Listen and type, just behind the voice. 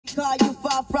Call you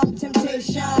far from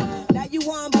temptation. Now you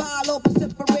want ball over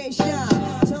separation.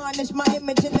 Tarnish my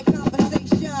image in the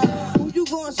conversation. Who you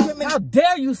going scrimmage? How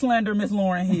dare you slander Miss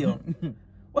Lauryn Hill?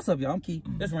 What's up, y'all? I'm Key.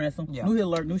 This Ransom. Yeah. New hit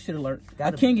alert, new shit alert.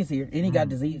 Our king is here, and he got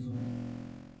disease.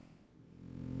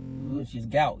 Which is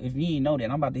gout. If you didn't know that,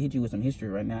 I'm about to hit you with some history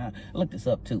right now. I looked this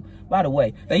up too. By the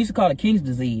way, they used to call it king's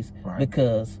disease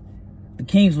because the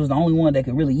kings was the only one that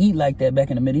could really eat like that back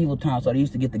in the medieval times. So they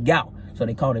used to get the gout. So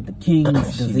they called it the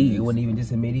king's disease. It wasn't even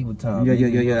just in medieval times.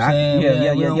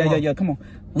 Yeah. Come on.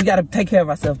 We got to take care of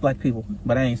ourselves, black people.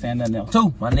 But I ain't saying nothing else.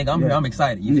 Too, my nigga. I'm here. I'm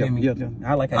excited. You feel me? Yeah.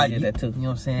 I like how you did that too. You know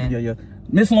what I'm saying? Yeah.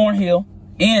 Miss Lauryn Hill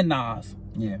and Nas.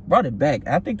 Yeah. Brought it back.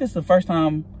 I think this is the first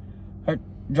time her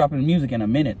dropping music in a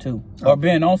minute too. Or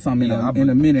being on something in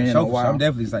a minute in a while. I'm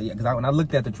definitely excited. Yeah, because when I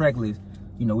looked at the track list,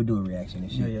 you know, we do a reaction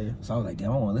and shit. Yeah. So I was like,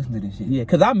 damn, I want to listen to this shit. Yeah,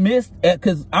 because I missed,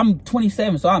 because I'm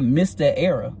 27, so I missed that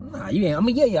era. Nah, you ain't. I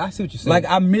mean, yeah, I see what you're saying. Like,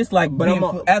 I missed, like, being,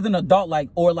 as an adult, like,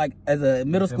 or like, as a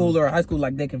middle schooler or high school,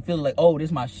 like, they can feel like, oh, this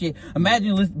is my shit.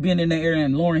 Imagine being in that area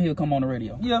and Lauryn Hill come on the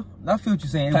radio. Yeah, I feel what you're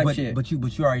saying. But you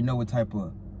already know what type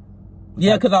of.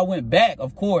 Yeah, because I went back,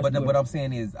 of course. But what I'm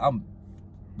saying is,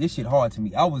 this shit hard to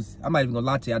me. I'm not even gonna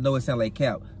lie to you. I know it sounds like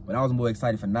cap, but I was more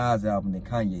excited for Nas' album than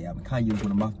Kanye album.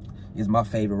 Kanye is my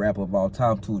favorite rapper of all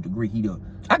time to a degree.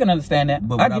 I can understand that.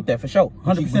 But I get that for sure.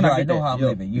 100%. I know how I'm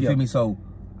living. You feel me? So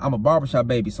I'm a barbershop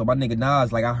baby. So my nigga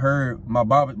Nas, like I heard my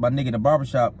nigga in the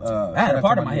barbershop. I had a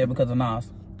part of my head because of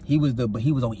Nas. He was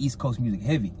on East Coast music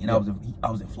heavy, and I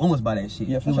was influenced by that shit.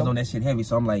 Yeah, he was on that shit heavy.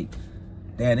 So I'm like,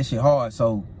 damn, this shit hard.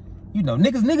 So, you know,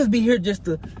 niggas be here just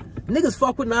to niggas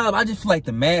fuck with Nas. I just feel like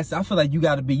the mass. I feel like you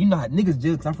gotta be. You know how niggas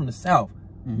judge. Cause I'm from the South.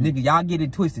 Nigga, y'all get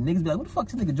it twisted. Niggas be like, what the fuck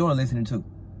is this nigga Jordan listening to?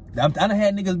 I done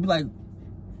had niggas be like,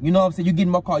 you know what I'm saying? You get in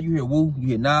my car, you hear Woo, you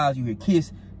hear Nas, you hear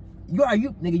Kiss.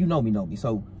 Nigga, you know me.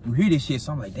 So you hear this shit,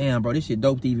 so I'm like, damn, bro, this shit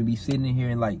dope to even be sitting in here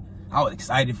and like, I was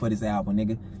excited for this album,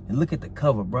 nigga. And look at the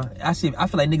cover, bro. I feel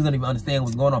like niggas don't even understand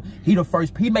what's going on. He the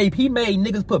first, he made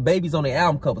niggas put babies on their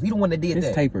album covers. He the one that did that.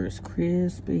 This taper is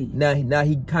crispy. Now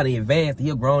he kind of advanced. He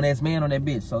a grown ass man on that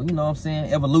bitch. So you know what I'm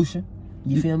saying? Evolution.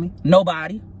 You feel me?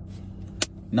 Nobody.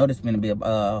 No, this gonna be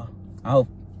I hope.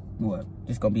 What?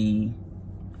 It's gonna be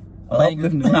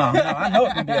uplifting. No, I know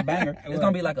it's gonna be a banger. It's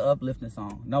gonna be like an uplifting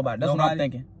song. Nobody. That's what I'm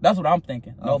thinking. That's what I'm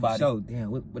thinking. Nobody. So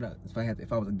damn.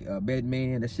 If I was a bad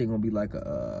man, that shit gonna be like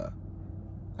a.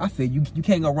 I feel you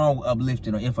can't go wrong with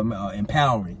uplifting or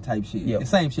empowering type shit. Yep. The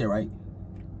same shit, right?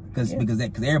 Because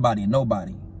everybody and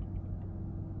nobody.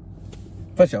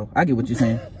 For sure, I get what you're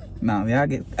saying. Nah, yeah,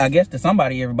 I guess to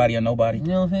somebody, everybody or nobody. You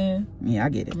know what I'm saying? Yeah, I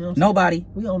get it. You know Nobody.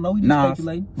 We don't know. We just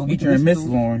speculating. But we featuring Miss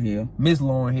Lauryn Hill. Miss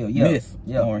Lauryn Hill, yeah.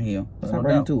 Lauryn Hill. Let's hop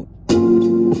right into it.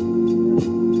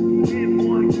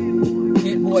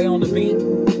 Hit boy on the beat.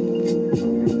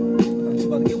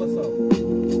 About to give us up.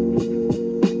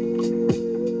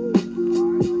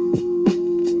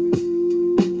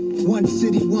 One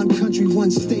city, one country, one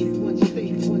state.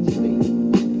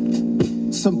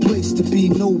 Some place to be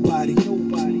nobody.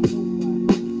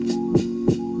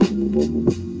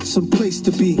 Some place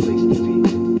to be.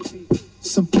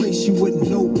 Some place you wouldn't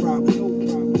know probably.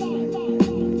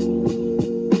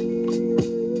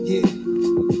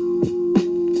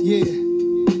 Yeah.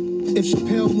 If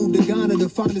Chappelle moved to Ghana to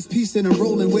find his peace in a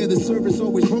rolling where the service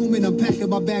always roaming, I'm packing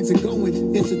my bags and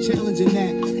going. It's a challenge in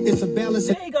that. It's a balance.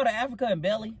 Did he go to Africa and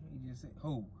Belly? He just said,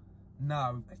 who?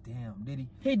 Nah, damn, did he?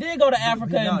 He did go to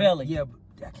Africa and Belly. Yeah, but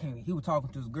I can't. He was talking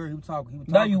to his girl. He was talking.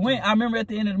 No, you went. I remember at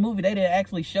the end of the movie, they didn't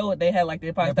actually show it. They had like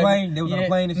their plane. They was on a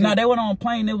plane and shit. No, they went on a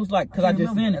plane. It was like, cause I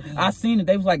just seen it. I seen it.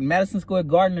 They was like Madison Square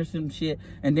Garden or some shit.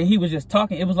 And then he was just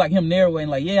talking. It was like him narrating,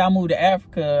 like, yeah, I moved to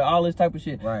Africa, all this type of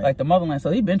shit, right. Like the motherland.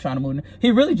 So he been trying to move. He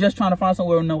really just trying to find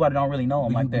somewhere where nobody don't really know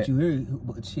him like that. But you hear,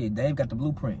 shit, Dave got the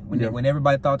blueprint. When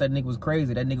everybody thought that nigga was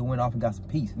crazy, that nigga went off and got some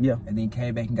peace. Yeah. And then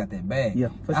came back and got that bag. Yeah,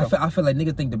 for sure. I feel like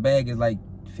niggas think the bag is like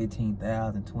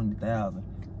 15,000, 20,000.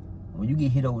 When you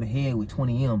get hit over the head with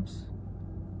 20 M's,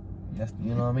 that's,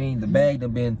 you know what I mean? The bag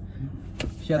done been,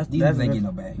 these ain't getting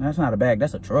no bag. That's not a bag,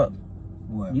 that's a truck.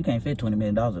 What? You can't fit $20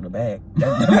 million in a bag.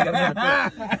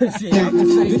 Shit,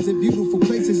 visit beautiful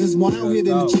places is more out here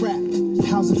than the trap.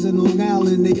 Houses in Long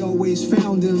Island, they always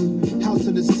found him. House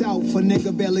in the South, a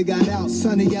nigga barely got out.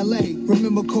 Sunny LA,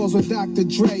 remember calls with Dr.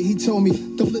 Dre. He told me,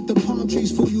 don't let the palm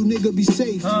trees fool you, nigga, be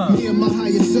safe. Me and my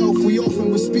higher self, we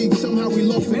often would speak. Somehow we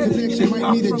lost the connection,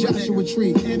 might need a Joshua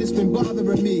tree. And it's been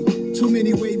bothering me. Too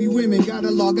many wavy women, gotta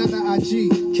log out of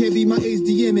IG. Can't be my age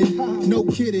DMing, no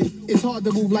kidding. It's hard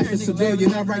to move like a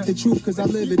civilian. I write the truth cause I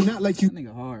live it, not like you. That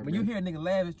nigga hard. When you hear a nigga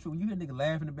laugh, it's true. When you hear a nigga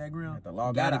laugh in the background, you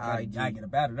gotta get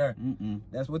up out of there.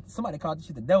 That's what somebody called this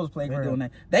shit the devil's playground.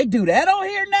 They do that on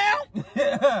here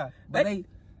now? But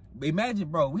imagine,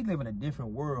 bro, we live in a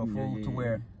different world, fool, to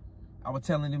where I was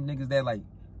telling them niggas that, like,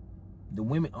 the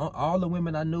women, all the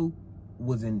women I knew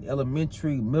was in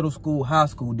elementary, middle school, high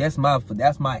school. That's my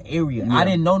area. I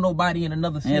didn't know nobody in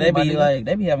another city. Yeah,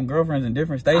 they be having girlfriends in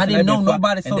different states. I didn't know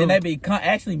nobody. And then they be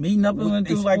actually meeting up and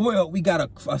through like. Well, we got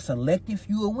a selective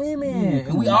few of women,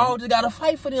 and we all just gotta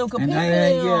fight for them. Compete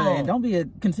and don't be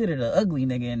considered an ugly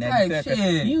nigga in that.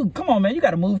 Shit. You come on, man. You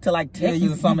gotta move to like Texas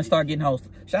or something and start getting hosts.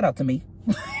 Shout out to me.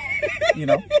 You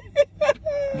know,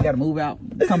 you gotta move out,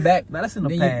 come back. Now that's in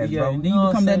the past, bro. Then you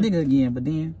become that nigga again, but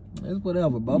then. It's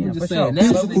whatever, bro. I'm just saying.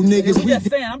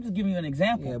 I'm just giving you an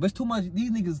example. Yeah, but it's too much. These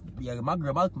niggas,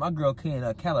 my girl can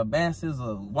Calabasas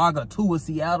or Wagatu or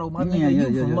Seattle. My nigga, you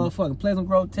from motherfucking Pleasant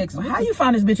Grove, Texas. Well, how you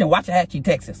find this bitch in Waxahachie,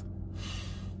 Texas?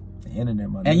 The internet,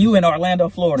 my nigga. And you in Orlando,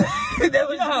 Florida. You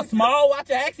know how small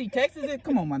Waxahachie, Texas is?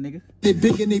 Come on, my nigga. They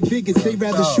big and they biggest. They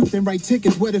rather shoot than write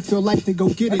tickets. What it feel like to go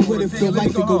get it? What it feel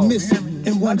like to go miss it?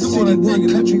 In one city, one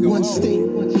country, one state.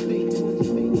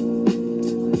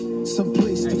 Some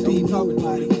place to be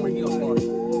nobody.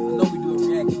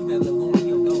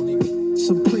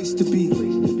 Some place to be.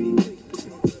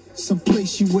 Some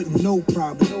place you wouldn't know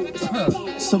probably.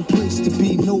 Some place to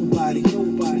be nobody.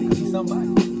 He's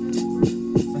somebody.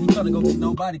 So he trying to go get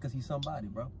nobody because he's somebody,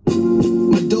 bro.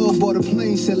 My dog bought a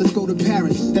plane, said let's go to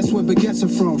Paris. That's where baguettes are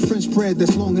from. French bread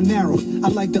that's long and narrow. I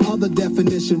like the other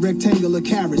definition, rectangular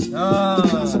carrots. The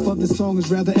concept of the song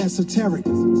is rather esoteric.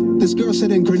 This girl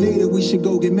said in Grenada we should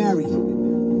go get married.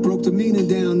 Broke the meaning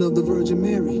down of the Virgin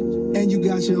Mary. And you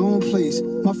got your own place.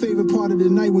 My favorite part of the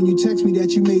night when you text me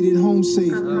that you made it home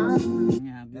safe. That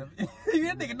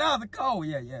nigga Nas a cold.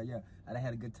 Yeah. I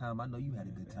had a good time. I know you had a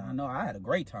good time. I know I had a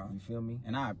great time. You feel me?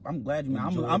 And I'm glad you.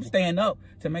 I'm staying up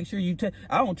to make sure you.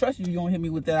 I don't trust you. You don't hit me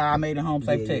with that. I made it home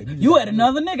safe. You at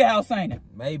another nigga house, ain't it?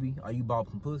 Maybe. Are you bought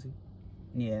some pussy?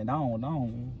 Yeah, no.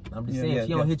 I'm just saying, if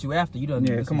she don't hit you after, you don't.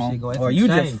 Yeah, come on. Shit, or you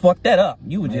just fucked that up.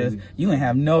 You would you ain't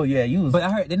have no. Yeah, you was. But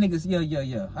I heard the niggas.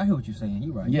 Yeah. I hear what you're saying.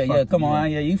 You right. Yeah. Come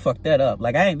on. Yeah, you fucked that up.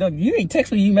 Like you ain't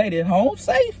text me. You made it home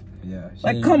safe. Yeah.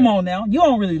 Like, come on now. You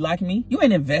don't really like me. You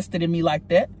ain't invested in me like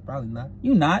that. Probably not.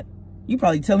 You not. You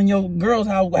probably telling your girls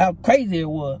how crazy it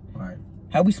was. Right.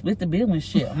 How we split the bill and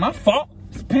shit. My fault.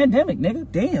 It's a pandemic, nigga.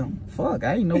 Damn. Fuck.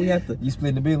 I didn't know we had to. You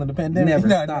split the bill in the pandemic? Never.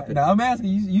 Stop it. No, I'm asking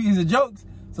you. These are jokes.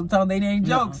 Sometimes they ain't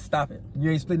jokes. No, stop it. You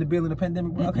ain't splitting the bill in the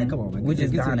pandemic, bro? Okay, come on, man. We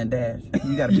just dine and dash.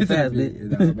 You gotta be fast,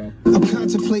 bitch. I'm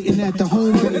contemplating at the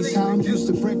home base how I'm used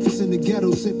to breakfast in the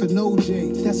ghetto sipping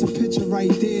OJ. That's a picture right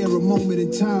there, a moment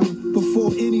in time.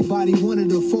 Before anybody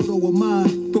wanted a photo of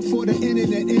mine. Before the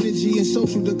internet energy and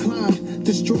social decline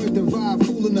destroyed the vibe,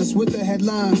 fooling us with the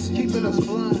headlines, keeping us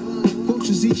blind.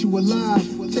 Vultures eat you alive.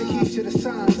 Take heed to the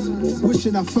signs.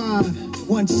 Wishing I find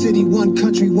one city, one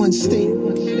country, one state.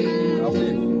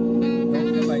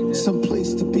 Some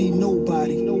place to be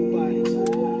nobody. I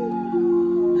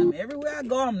mean, everywhere I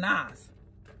go, I'm Nas.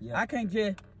 Yeah. I can't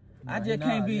just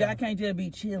be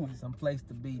chilling. Some place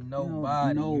to be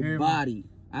nobody. Nobody.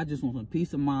 I just want some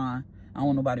peace of mind. I don't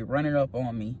want nobody running up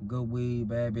on me. Good weed,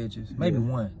 bad bitches. Maybe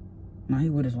one. No, he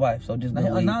with his wife, so just good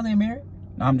weed. Now they married?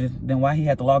 No, then why he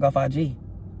had to log off IG?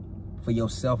 For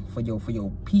yourself, for your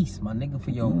peace, my nigga,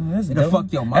 for your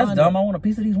fuck your mind. That's dumb. I want a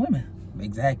piece of these women.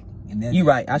 Exactly. And then you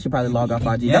right. I should probably log off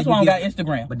IG. That's why I got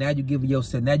Instagram. But now you giving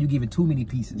yourself. Now you giving too many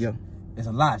pieces. Yeah, it's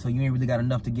a lot. So you ain't really got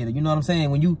enough to get it. You know what I'm saying?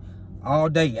 When you all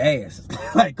day ass,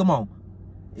 like come on,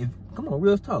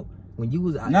 real talk. When you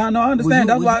was no, I understand.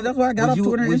 That's why I got off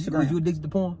Twitter and Instagram. Was you addicted to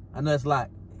porn? I know that's a lot.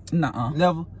 Nuh-uh.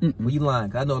 Never? Well, you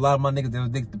lying. Cause I know a lot of my niggas that was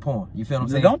addicted to porn. You feel what I'm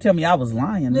saying? Don't tell me I was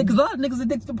lying. Cause a lot of niggas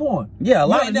addicted to porn. Yeah, a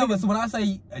lot of niggas. So when I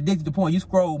say addicted to porn, you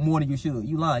scroll more than you should.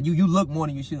 You lying. You look more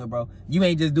than you should, bro. You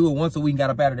ain't just do it once a week and got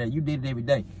up out of there. You did it every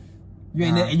day. You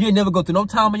ain't never go through no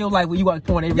time in your life where you watch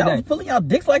porn every day. Y'all was pulling y'all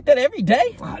dicks like that every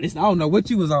day? Wow, I don't know what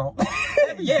you was on.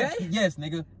 Yes,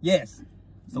 nigga. Yes.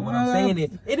 So what I'm saying is,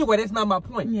 anyway, that's not my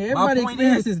point. Yeah, everybody's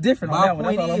experience is different on that one.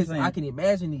 That's all I'm saying. I can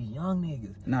imagine these young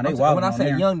niggas. Nah, they wild. When I say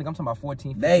young nigga, I'm talking about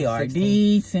 14, 15, They are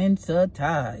 16.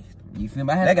 desensitized. You feel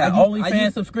me? They got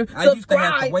OnlyFans subscription. I used to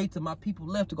have to wait till my people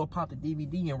left to go pop the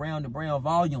DVD and round and brown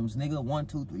volumes, nigga. 1,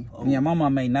 2, 3, 4. Yeah, my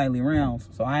mom made nightly rounds,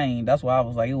 so I ain't. That's why I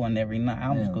was like, it wasn't every night. I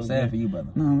was sad for you, brother.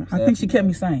 No, I think she kept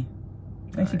me sane.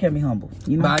 I think she kept me humble.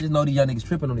 You know? But I just know these young niggas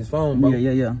tripping on his phone, bro.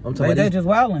 Yeah. I'm talking They just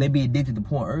wilding. They be addicted to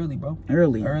porn early, bro.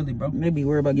 Early, bro. They be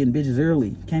worried about getting bitches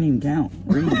early. Can't even count.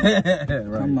 Read.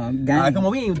 Right. Come on, All right, come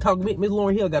on. We ain't even talking. Miss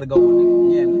Lauryn Hill got to go.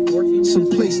 Nigga. Yeah, we 14. Some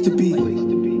place to be.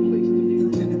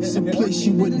 Some place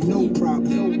you wouldn't know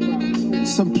probably.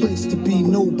 Some place to be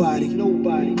nobody.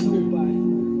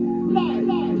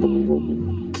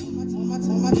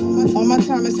 All my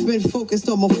time is spent focused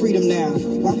on my freedom now.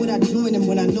 Why would I join them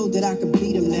when I know that I can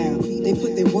beat them now? They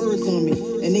put their words on me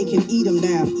and they can eat them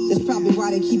now. That's probably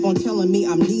why they keep on telling me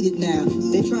I'm needed now.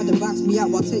 They tried to box me out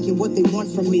while taking what they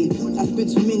want from me. I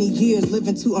spent too many years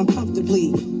living too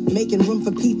uncomfortably, making room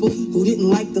for people who didn't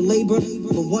like the labor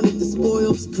but wanted the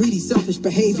spoils, greedy, selfish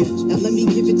behavior. Now let me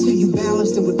give it to you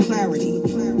balanced and with clarity.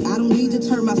 I don't need to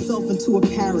turn myself into a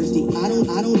parody. I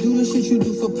don't do the shit you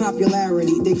do for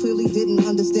popularity. They clearly didn't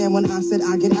understand when I said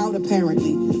I get out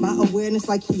apparently. My awareness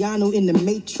like Keanu in the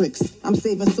Matrix. I'm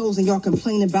saving souls and y'all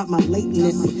complaining about my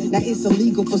lateness. Now it's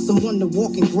illegal for someone to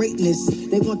walk in greatness.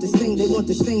 They want the same,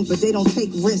 but they don't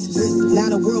take risks. Now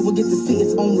the world will get to see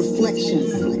its own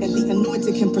reflection, and the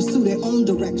anointed can pursue their own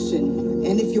direction.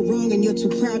 And if you're wrong and you're too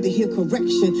proud to hear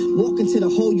correction, walk into the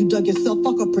hole you dug yourself,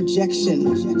 fuck a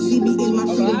projection. See me in my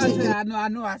freedom.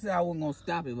 I said I wasn't gonna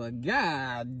stop it, but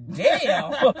god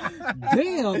damn.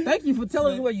 Damn, thank you for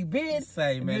telling us where you been.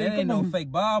 Say, man, that ain't no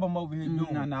fake Bob I'm over here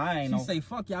doing. No, I ain't. She say,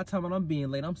 fuck y'all talking about I'm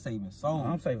being late. I'm saving souls.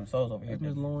 I'm saving souls over here.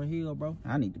 Miss Lauryn Hill, bro.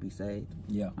 I need to be saved.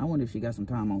 Yeah. I wonder if she got some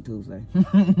time on Tuesday.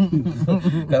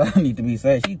 Cause I need to be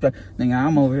saved. Nigga,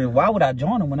 I'm over here. Why would I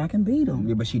join them when I can beat them?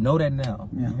 Yeah, but she know that now.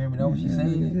 Yeah. You hear me? Know what she saying?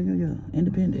 Yeah.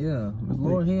 Independent. Yeah. Miss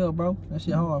Lauryn Hill, bro. That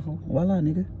shit hard, fool. Voila,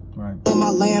 nigga. Right. On my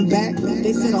land back,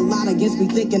 they said a lot against me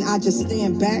thinking I just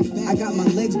stand back. I got my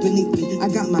legs beneath me, I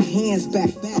got my hands back.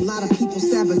 A lot of people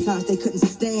sabotaged, they couldn't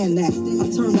stand that.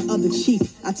 I turned the other cheek,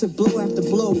 I took blow after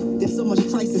blow. There's so much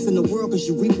crisis in the world cause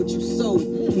you reap what you sow.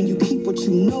 When you keep what you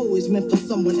know is meant for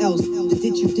someone else,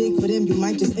 did you dig for them, you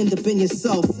might just end up in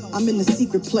yourself. I'm in the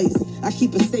secret place, I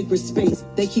keep a sacred space.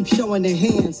 They keep showing their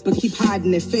hands, but keep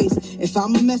hiding their face. If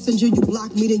I'm a messenger, you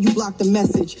block me, then you block the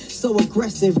message. So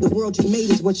aggressive, the world you made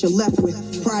is what you're left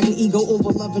with. Pride and ego over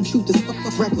love and truth is fuck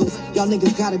reckless. Y'all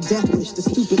niggas got a death wish, the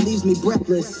stupid leaves me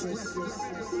breathless.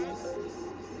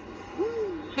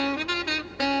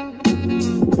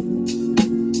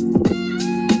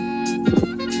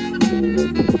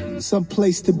 Some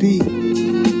place to be.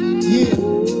 Yeah.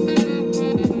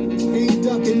 Ain't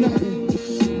ducking nothing.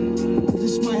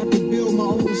 Just might have to build my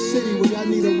own city where y'all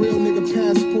need a real nigga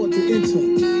passport to enter.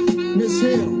 Miss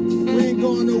Hill, we ain't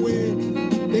going nowhere.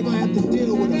 They gonna have to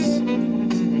deal with us.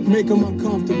 Make them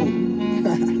uncomfortable.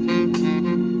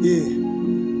 Yeah.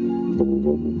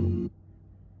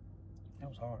 That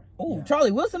was hard. Oh, yeah.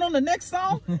 Charlie Wilson on the next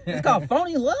song? It's called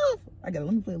Phony Love? Let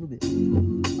me play a little bit.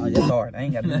 Oh, that's hard. I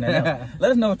ain't got to do that else.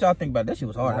 Let us know what y'all think about that. Shit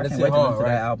was hard. I can't wait to listen to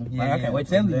that album. Yeah, I can't wait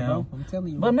to tell listen to you, bro. I'm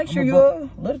telling you. But make sure you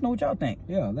let us know what y'all think.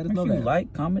 Yeah, let us make know sure that. You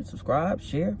like, comment, subscribe,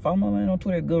 share. Follow my man on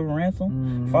Twitter at Good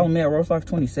Ransom. Follow me at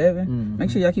Rosefox27. Make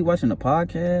sure y'all keep watching the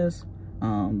podcast,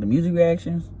 the music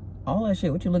reactions, all that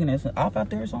shit. What you looking at? Some off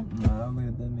out there or something? Nah, I'm looking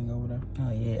at that nigga over there.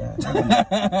 Oh yeah.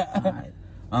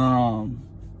 All right.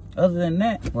 Other than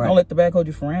that, don't let the back hold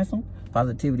you for ransom.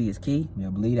 Positivity is key. Yeah,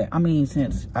 believe that. I mean,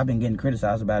 since I've been getting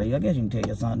criticized about it, I guess you can tell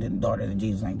your son and daughter that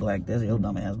Jesus ain't black. That's your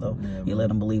dumb ass though. Yeah, you let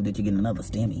them believe that you're getting another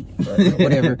STEMI. But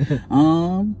whatever.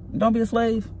 Don't be a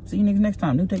slave. See you niggas next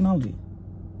time. New technology.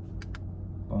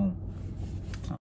 Boom.